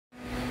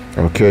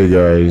Okay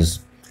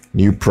guys,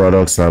 new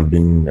products have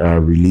been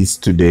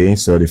released today.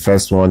 So the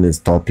first one is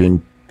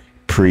topping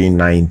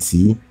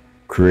Pre90.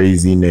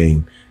 Crazy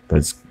name,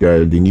 but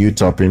the new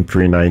topping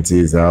Pre90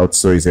 is out.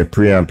 So it's a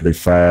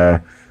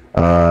preamplifier,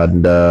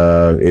 and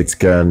it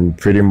can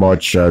pretty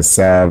much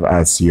serve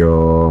as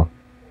your,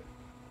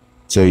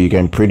 so you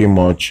can pretty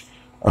much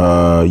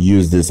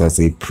use this as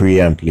a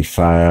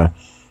preamplifier.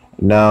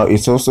 Now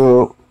it's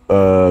also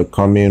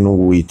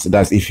coming with,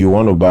 that's if you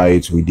want to buy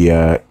it with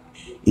their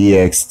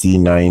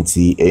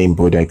Ext90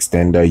 input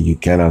extender, you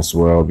can as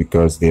well,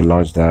 because they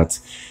launched that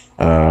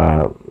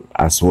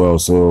as well.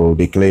 So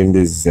they claim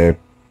this is a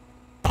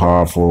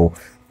powerful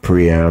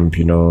preamp.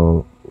 You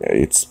know,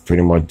 it's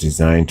pretty much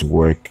designed to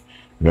work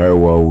very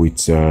well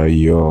with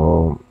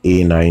your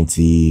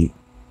A90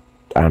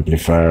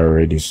 amplifier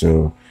already.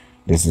 So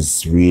this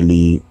is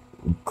really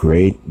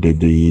great. The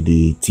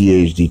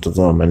THD,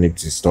 total harmonic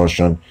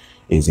distortion,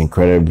 is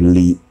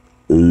incredibly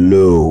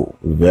low,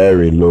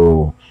 very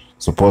low.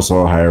 Supports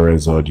all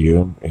high-res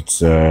audio. Its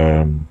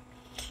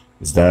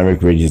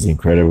dynamic range is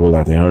incredible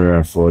at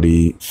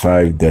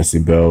 145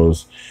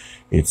 decibels.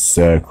 Its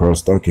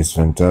crosstalk is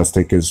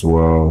fantastic as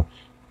well.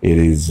 It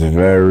is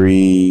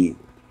very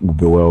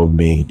well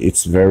made.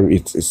 It's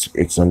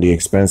on the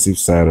expensive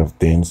side of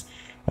things.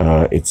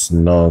 It's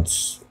not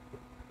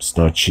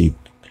cheap.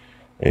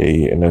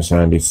 You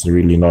understand? It's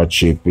really not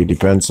cheap. It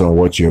depends on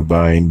what you're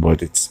buying,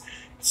 but it's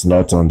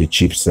not on the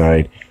cheap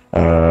side.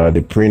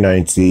 The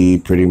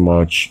Pre90 pretty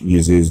much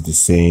uses the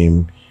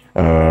same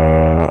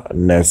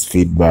Nest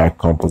feedback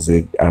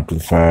composite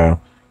amplifier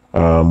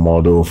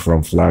model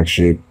from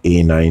flagship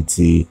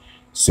A90,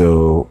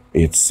 so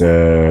it's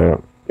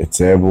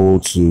able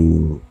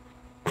to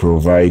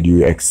provide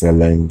you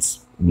excellent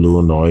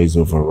low noise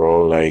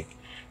overall. Like,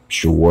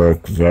 should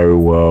work very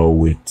well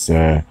with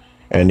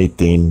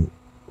anything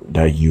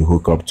that you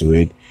hook up to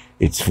it.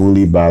 It's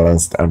fully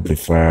balanced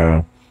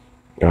amplifier.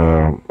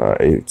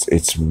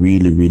 It's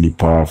really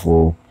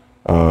powerful.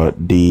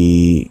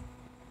 The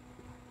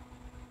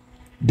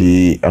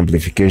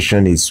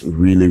amplification is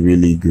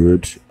really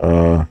good.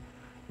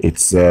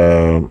 It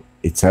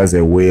has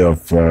a way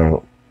of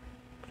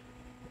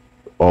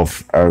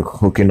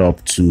hooking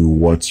up to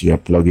what you are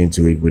plugging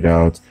to it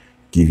without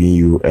giving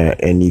you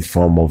any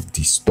form of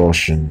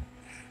distortion.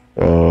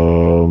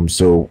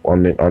 So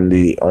on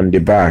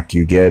the back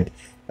you get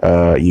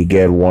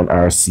one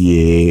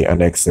RCA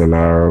and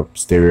XLR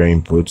stereo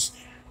inputs.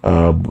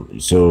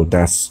 So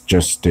that's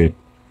just it,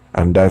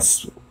 and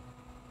that's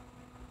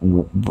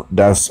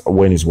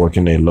when it's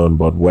working alone.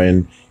 But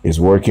when it's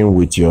working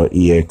with your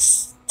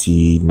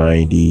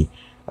Ext90,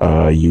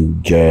 you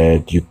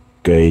get two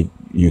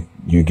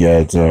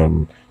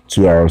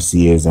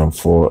RCAs and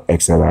four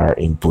XLR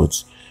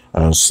inputs,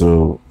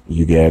 so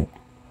you get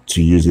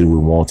to use it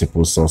with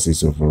multiple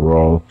sources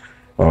overall.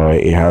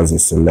 It has a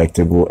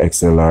selectable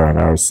XLR and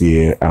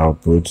RCA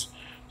output,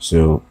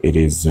 so it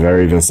is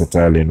very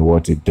versatile in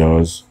what it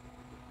does.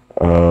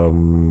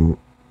 You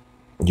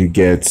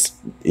get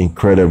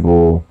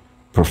incredible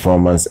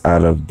performance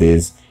out of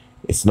this.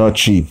 It's not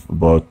cheap,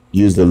 but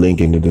use the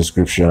link in the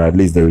description. At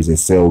least there is a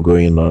sale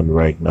going on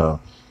right now,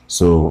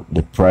 so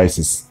the price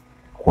is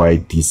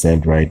quite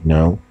decent right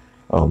now.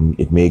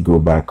 It may go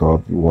back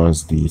up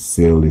once the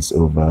sale is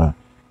over,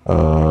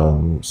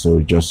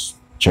 so just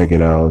check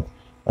it out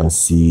and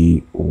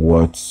see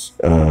what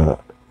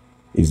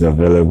is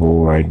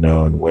available right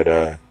now, and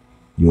whether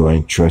you are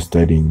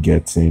interested in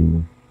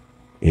getting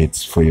it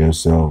for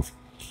yourself.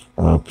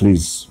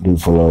 Please do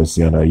follow us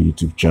here on our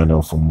YouTube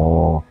channel for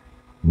more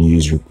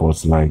news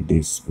reports like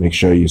this. Make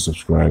sure you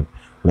subscribe,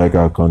 like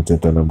our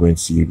content, and I'm going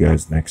to see you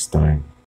guys next time.